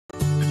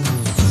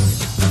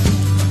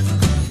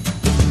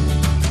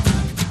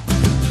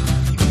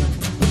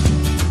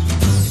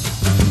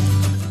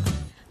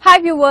Hi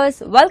viewers,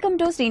 welcome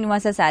to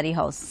Srinivasa Saree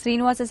House.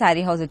 Srinivasa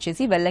Saree House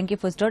వచ్చేసి Vellanki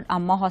first road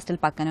అమ్మ hostel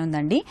పక్కనే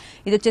ఉందండి.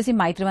 ఇది వచ్చేసి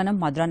మైత్రివనం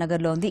మధురా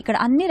నగర్ లో ఉంది. ఇక్కడ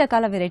అన్ని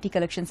రకాల వెరైటీ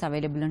కలెక్షన్స్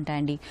అవైలబుల్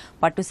ఉంటాయండి.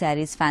 పట్టు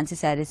saris, fancy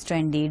saris,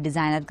 trendy,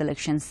 designer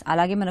collections,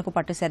 అలాగే మనకు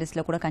పట్టు సారీస్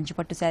లో కూడా కంచి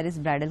పట్టు saris,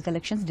 bridal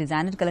collections,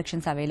 designer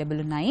collections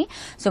available ఉన్నాయి.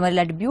 సో మరి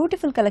ఇలాంటి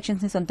బ్యూటిఫుల్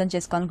కలెక్షన్స్ ని సొంతం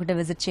చేసుకోవాలనుకుంటే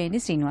విజిట్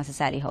చేయండి శ్రీనివాస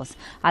సారీ హౌస్.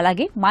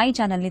 అలాగే మా ఈ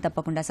ఛానల్ ని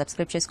తప్పకుండా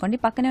సబ్స్క్రైబ్ చేసుకోండి.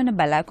 పక్కనే ఉన్న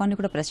బెల్ ఐకాన్ ని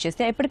కూడా ప్రెస్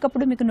చేస్తే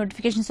ఎప్పటికప్పుడు మీకు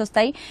నోటిఫికేషన్స్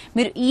వస్తాయి.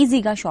 మీరు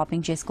ఈజీగా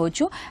షాపింగ్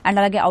చేసుకోవచ్చు. అండ్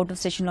అలాగే అవుట్ ఆఫ్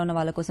స్టేషన్ లో ఉన్న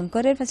వాళ్ళ కోసం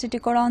కొరియర్ ఫెసిలిటీ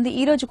కూడా ఉంది.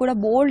 ఈ రోజు కూడా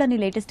బోల్డ్ అని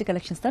లేటెస్ట్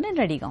కలెక్షన్స్ తో నేను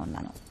రెడీగా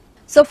ఉన్నాను.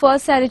 సో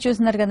ఫస్ట్ శారీ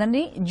చూస్తున్నారు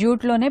కదండి,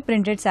 జ్యూట్ లోనే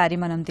ప్రింటెడ్ శారీ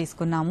మనం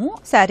తీసుకున్నాము.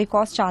 శారీ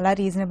కాస్ట్ చాలా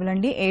రీజనబుల్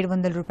అండి,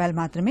 700 రూపాయలు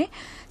మాత్రమే.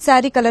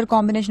 శారీ కలర్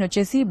కాంబినేషన్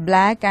వచ్చేసి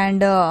black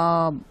and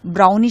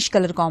brownish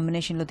colour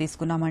combination లో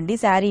తీసుకున్నామండి.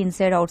 Sari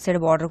inside out side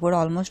border కూడా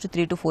ఆల్మోస్ట్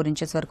 3 to 4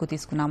 ఇంచెస్ వరకు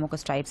తీసుకున్నాము, ఒక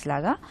స్ట్రైప్స్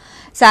లాగా.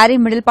 శారీ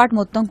మిడిల్ పార్ట్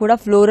మొత్తం కూడా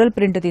ఫ్లోరల్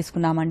ప్రింట్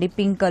తీసుకున్నామండి.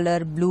 Pink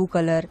colour, blue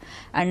colour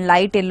and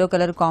light yellow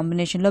colour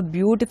combination లో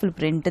బ్యూటిఫుల్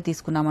ప్రింట్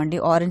తీసుకున్నామండి.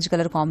 ఆరెంజ్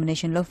కలర్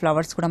కాంబినేషన్ లో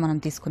ఫ్లవర్స్ కూడా మనం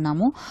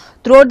తీసుకున్నాము.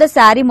 త్రూఅవుట్ ద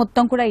శారీ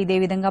మొత్తం కూడా ఇదే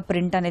విధంగా ప్రింట్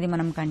అనేది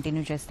మనం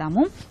కంటిన్యూ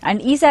చేస్తాము. అండ్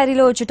ఈ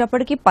శారీలో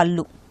వచ్చేటప్పటికి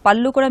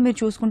పళ్ళు కూడా మీరు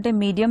చూసుకుంటే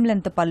మీడియం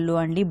లెంత్ పళ్ళు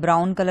అండి.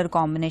 బ్రౌన్ కలర్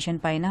కాంబినేషన్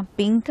పైన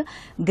pink,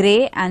 grey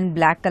and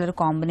black colour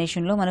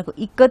combination లో మనకు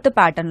ఇక్కత్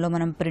ప్యాటర్న్ లో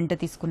మనం ప్రింట్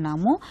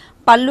తీసుకున్నాము.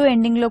 పళ్ళు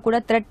ఎండింగ్ లో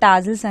కూడా థ్రెడ్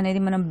టాజిల్స్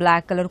అనేది మనం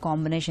బ్లాక్ కలర్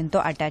కాంబినేషన్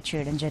తో అటాచ్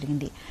చేయడం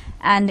జరిగింది.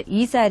 అండ్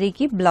ఈ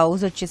శారీకి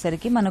బ్లౌజ్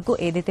వచ్చేసరికి మనకు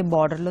ఏదైతే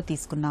బార్డర్ లో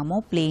తీసుకున్నామో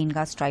ప్లెయిన్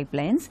గా stripe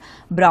lines,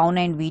 brown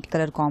and wheat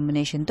colour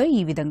combination తో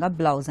ఈ విధంగా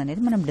బ్లౌజ్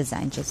అనేది మనం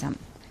డిజైన్ చేసాం.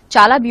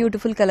 చాలా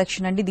బ్యూటిఫుల్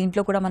కలెక్షన్ అండి.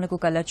 దీంట్లో కూడా మనకు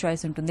కలర్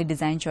చాయిస్ ఉంటుంది,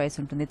 డిజైన్ చాయిస్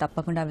ఉంటుంది.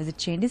 తప్పకుండా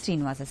విజిట్ చేయండి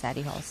శ్రీనివాస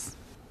శారీ హౌస్.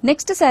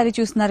 నెక్స్ట్ శారీ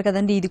చూస్తున్నారు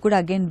కదండి, ఇది కూడా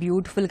అగైన్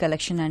బ్యూటిఫుల్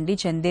కలెక్షన్ అండి.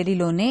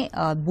 చందేరిలోనే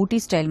బూటీ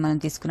స్టైల్ మనం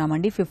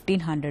తీసుకున్నామండి.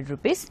 1500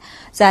 రూపీస్.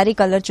 శారీ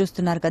కలర్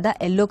చూస్తున్నారు కదా,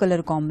 ఎల్లో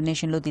కలర్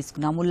కాంబినేషన్ లో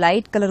తీసుకున్నాము.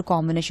 లైట్ కలర్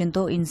కాంబినేషన్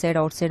తో ఇన్సైడ్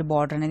అవుట్ సైడ్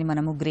బార్డర్ అనేది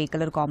మనము గ్రే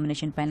కలర్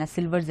కాంబినేషన్ పైన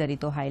సిల్వర్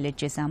జరీతో హైలైట్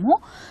చేసాము.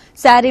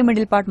 శారీ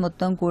మిడిల్ పార్ట్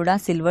మొత్తం కూడా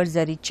సిల్వర్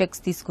జరీ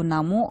చెక్స్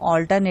తీసుకున్నాము.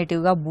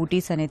 ఆల్టర్నేటివ్ గా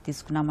బూటీస్ అనేది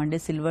తీసుకున్నామండి.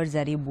 సిల్వర్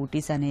జరీ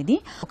బూటీస్ అనేది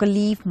ఒక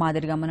లీఫ్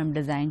మాదిరిగా మనం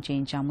డిజైన్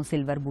చేయించాము,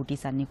 సిల్వర్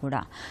బూటీస్ అన్ని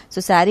కూడా. సో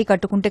శారీ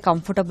కట్టుకుంటే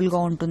కంఫర్టబుల్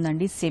గా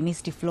ఉంటుందండి, సెమీ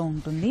స్టిఫ్ లో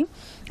ఉంటుంది.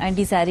 అండ్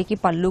ఈ శారీకి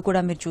పళ్ళు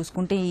కూడా మీరు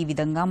చూసుకుంటే ఈ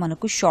విధంగా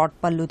మనకు షార్ట్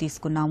పళ్ళు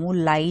తీసుకున్నాము.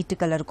 Light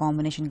colour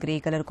combination, grey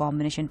colour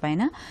combination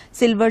పైన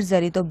సిల్వర్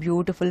జరీతో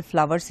బ్యూటిఫుల్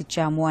ఫ్లవర్స్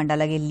ఇచ్చాము. అండ్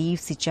అలాగే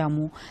లీవ్స్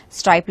ఇచ్చాము,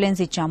 స్ట్రైప్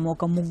లైన్స్ ఇచ్చాము.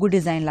 ఒక ముగ్గు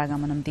డిజైన్ లాగా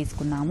మనం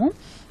తీసుకున్నాము.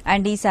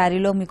 అండ్ ఈ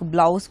శారీలో మీకు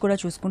బ్లౌజ్ కూడా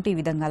చూసుకుంటే ఈ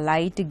విధంగా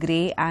light grey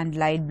and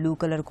light blue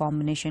colour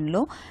combination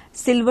లో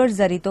సిల్వర్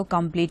జరీతో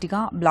కంప్లీట్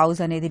గా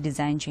బ్లౌజ్ అనేది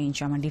డిజైన్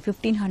చేయించామండి.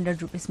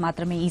 1500 రూపీస్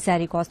మాత్రమే ఈ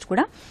శారీ కాస్ట్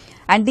కూడా.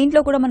 అండ్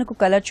దీంట్లో కూడా మనకు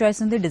కలర్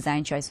చాయిస్ ఉంది,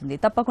 డిజైన్ చాయిస్ ఉంది.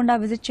 తప్పకుండా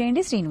విజిట్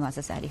చేయండి శ్రీనివాస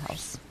శారీ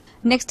హౌస్.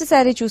 నెక్స్ట్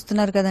శారీ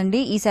చూస్తున్నారు కదండి,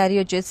 ఈ శారీ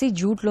వచ్చేసి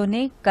జూట్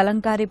లోనే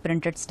కలంకారీ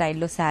ప్రింటెడ్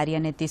స్టైల్లో శారీ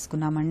అనేది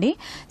తీసుకున్నామండి.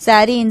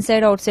 Sari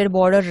inside out side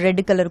border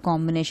red colour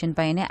combination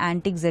పైన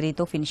యాంటిక్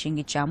జరీతో ఫినిషింగ్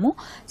ఇచ్చాము.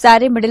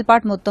 శారీ మిడిల్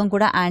పార్ట్ మొత్తం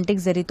కూడా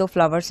యాంటిక్ జరీతో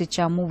ఫ్లవర్స్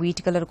ఇచ్చాము.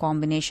 Wheat colour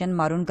combination,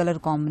 maroon colour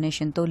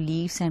combination తో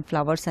లీవ్స్ అండ్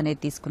ఫ్లవర్స్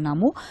అనేది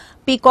తీసుకున్నాము.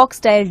 పీకాక్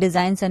స్టైల్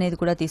డిజైన్స్ అనేది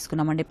కూడా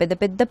తీసుకున్నామండి. పెద్ద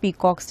పెద్ద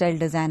పీకాక్ స్టైల్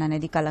డిజైన్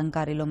అనేది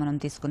కలంకారీలో మనం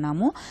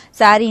తీసుకున్నాము.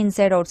 Sari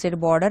inside out side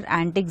border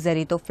antique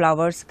జరీతో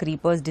ఫ్లవర్స్,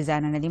 క్రీపర్స్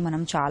డిజైన్ అనేది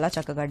మనం చాలా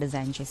చక్కగా డిజైన్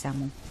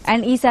చేశాము.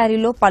 అండ్ ఈ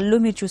శారీలో పళ్ళు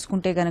మీరు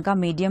చూసుకుంటే గనక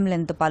మీడియం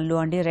లెంత్ పళ్ళు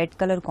అండి. రెడ్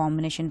కలర్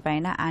కాంబినేషన్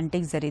పైన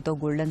యాంటిక్ జరీతో,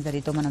 గోల్డెన్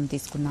జరీతో మనం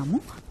తీసుకున్నాము.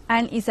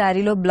 అండ్ ఈ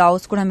శారీలో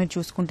బ్లౌజ్ కూడా మీరు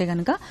చూసుకుంటే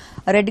గనక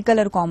రెడ్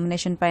కలర్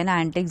కాంబినేషన్ పైన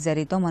యాంటిక్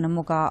జరీతో మనం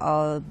ఒక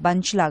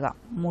బంచ్ లాగా,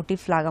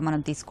 మోటిఫ్ లాగా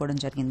మనం తీసుకోవడం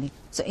జరిగింది.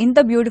 సో ఇంత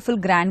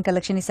బ్యూటిఫుల్ గ్రాండ్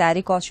కలెక్షన్. ఈ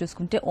శారీ కాస్ట్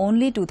చూసుకుంటే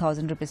ఓన్లీ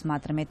 2000 రూపీస్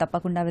మాత్రమే.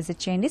 తప్పకుండా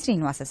విజిట్ చేయండి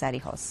Srinivasa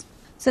sari house.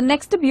 So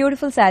next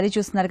beautiful sari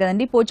చూస్తున్నారు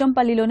కదండి,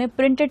 పోచంపల్లిలోనే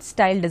ప్రింటెడ్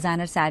స్టైల్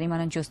డిజైనర్ శారీ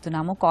మనం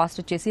చూస్తున్నాము. కాస్ట్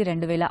వచ్చేసి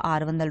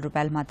 2600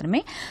 రూపాయలు మాత్రమే.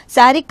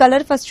 శారీ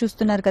కలర్ ఫస్ట్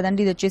చూస్తున్నారు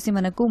కదండి, ఇది వచ్చేసి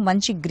మనకు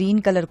మంచి green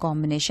colour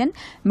combination.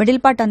 Middle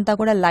part అంతా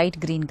కూడా లైట్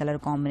గ్రీన్ కలర్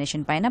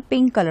కాంబినేషన్ పైన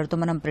పింక్ కలర్ తో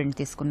మనం ప్రింట్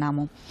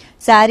తీసుకున్నాము.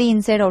 Sari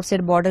inside out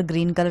side border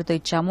green colour తో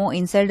ఇచ్చాము.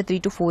 ఇన్సైడ్ 3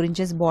 to 4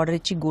 ఇంచెస్ బార్డర్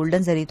ఇచ్చి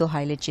గోల్డెన్ జరీతో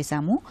హైలైట్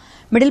చేశాము.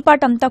 మిడిల్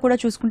పార్ట్ అంతా కూడా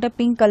చూసుకుంటే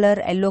pink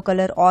colour, yellow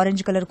colour,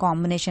 orange colour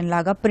combination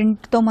లాగా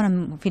ప్రింట్ తో మనం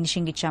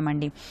ఫినిషింగ్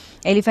ఇచ్చామండి.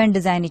 ఎలిఫెంట్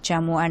డిజైన్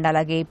ఇచ్చాము. అండ్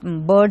అలాగే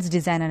బర్డ్స్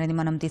డిజైన్ అనేది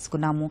మనం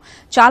తీసుకున్నాము.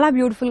 చాలా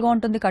బ్యూటిఫుల్ గా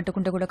ఉంటుంది,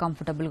 కట్టుకుంటే కూడా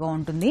కంఫర్టబుల్ గా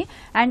ఉంటుంది.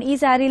 అండ్ ఈ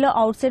శారీలో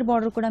అవుట్ సైడ్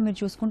బార్డర్ కూడా మీరు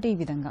చూసుకుంటే ఈ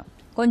విధంగా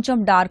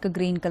కొంచెం డార్క్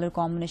గ్రీన్ కలర్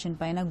కాంబినేషన్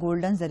పైన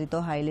గోల్డెన్ జరీతో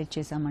హైలైట్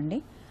చేశామండి.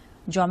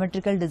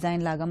 జామెట్రికల్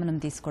డిజైన్ లాగా మనం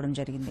తీసుకోవడం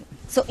జరిగింది.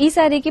 సో ఈ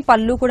శారీకి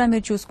పళ్ళు కూడా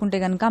మీరు చూసుకుంటే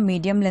గనక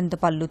మీడియం లెంత్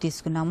పళ్ళు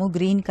తీసుకున్నాము.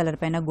 గ్రీన్ కలర్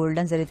పైన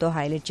గోల్డెన్ జరీతో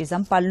హైలైట్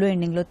చేసాం. పళ్ళు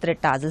ఎండింగ్ లో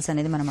థ్రెడ్ టాజిల్స్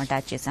అనేది మనం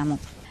అటాచ్ చేసాము.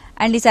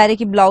 అండ్ ఈ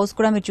శారీకి బ్లౌజ్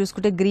కూడా మీరు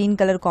చూసుకుంటే గ్రీన్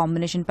కలర్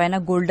కాంబినేషన్ పైన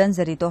గోల్డెన్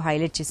జరీతో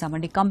హైలైట్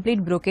చేసామండి.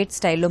 కంప్లీట్ బ్రోకెట్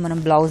స్టైల్లో మనం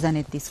బ్లౌజ్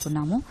అనేది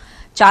తీసుకున్నాము.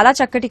 చాలా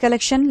చక్కటి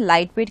collection,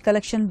 light weight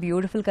collection,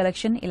 beautiful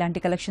collection.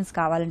 ఇలాంటి కలెక్షన్స్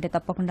కావాలంటే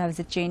తప్పకుండా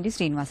విజిట్ చేయండి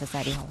Srinivasa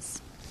sari house.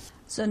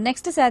 So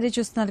next sari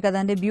చూస్తున్నారు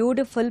కదండి,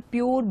 beautiful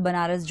pure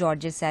Banaras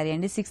georgette sari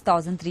అండి.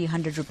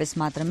 6,300 రూపీస్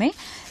మాత్రమే.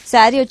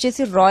 శారీ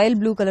వచ్చేసి రాయల్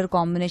బ్లూ కలర్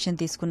కాంబినేషన్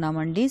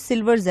తీసుకున్నామండి.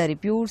 Silver zari,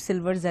 pure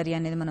silver zari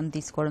అనేది మనం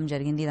తీసుకోవడం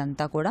జరిగింది.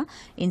 ఇదంతా కూడా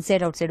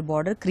inside out side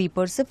border,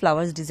 creepers,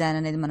 flowers design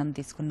అనేది మనం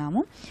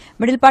తీసుకున్నాము.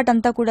 మిడిల్ పార్ట్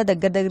అంతా కూడా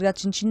దగ్గరగా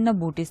చిన్న చిన్న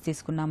బూటీస్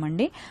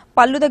తీసుకున్నామండి.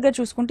 పళ్ళు దగ్గర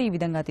చూసుకుంటే ఈ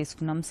విధంగా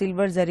తీసుకున్నాం.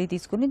 సిల్వర్ జరీ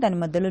తీసుకుని దాని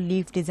మధ్యలో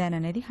లీఫ్ డిజైన్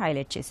అనేది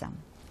హైలైట్ చేసాం.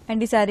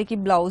 అండ్ ఈ శారీకి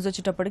బ్లౌజ్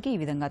వచ్చేటప్పటికి ఈ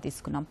విధంగా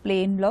తీసుకున్నాం.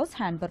 ప్లెయిన్ బ్లౌజ్,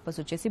 హ్యాండ్ పర్పస్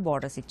వచ్చేసి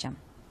బార్డర్స్ ఇచ్చాం.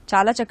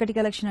 చాలా చక్కటి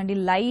కలెక్షన్ అండి,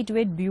 light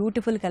weight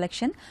beautiful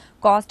collection.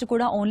 Cost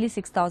కూడా ఓన్లీ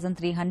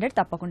 6,300.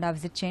 తప్పకుండా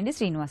విజిట్ చేయండి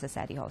శ్రీనివాస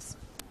శారీ హౌస్.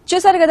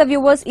 చూసారు కదా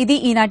వ్యూవర్స్, ఇది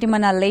ఈనాటి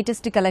మన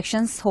latest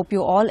collections. Hope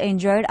you all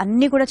enjoyed.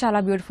 అన్ని కూడా చాలా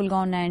బ్యూటిఫుల్ గా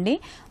ఉన్నాయండి.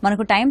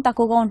 మనకు టైం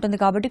తక్కువగా ఉంటుంది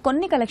కాబట్టి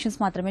కొన్ని కలెక్షన్స్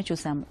మాత్రమే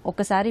చూసాము.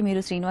 ఒక్కసారి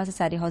మీరు శ్రీనివాస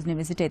శారీ హౌస్ ని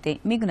విజిట్ అయితే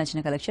మీకు నచ్చిన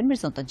కలెక్షన్ మీరు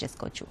సొంతం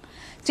చేసుకోవచ్చు.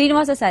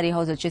 శ్రీనివాస శారీ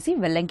హౌస్ వచ్చేసి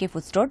వెల్లంకి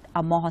ఫుడ్ రోడ్,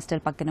 అమ్మ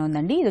హాస్టల్ పక్కనే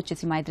ఉందండి. ఇది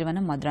వచ్చేసి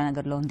మైత్రివనం,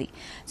 మధురానగర్ లో ఉంది.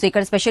 సో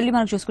ఇక్కడ స్పెషల్లీ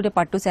మనం చూసుకుంటే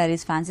పట్టు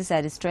saris, fancy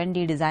saris,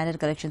 trendy designer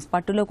collections,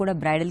 పట్టులో కూడా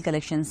బ్రైడల్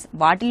కలెక్షన్స్,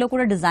 వాటిల్లో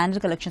కూడా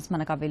డిజైనర్ కలెక్షన్స్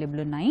మనకు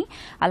అవైలబుల్ ఉన్నాయి.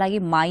 అలాగే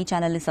మా ఈ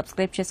ఛానల్ ని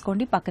సబ్స్క్రైబ్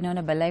చేసుకోండి, పక్కనే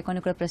ఉన్న బెల్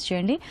ఐకాన్ కూడా ప్రెస్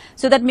చేయండి.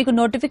 సో దట్ మీకు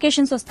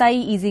నోటిఫికేషన్స్ వస్తాయి,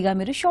 ఈజీగా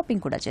మీరు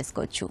షాపింగ్ కూడా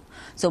చేసుకోవచ్చు.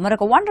 సో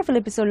మరొక వండర్ఫుల్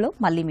ఎపిసోడ్ లో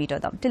మళ్ళీ మీట్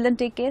అవుదాం. Till then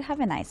take care,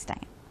 have a nice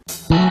time.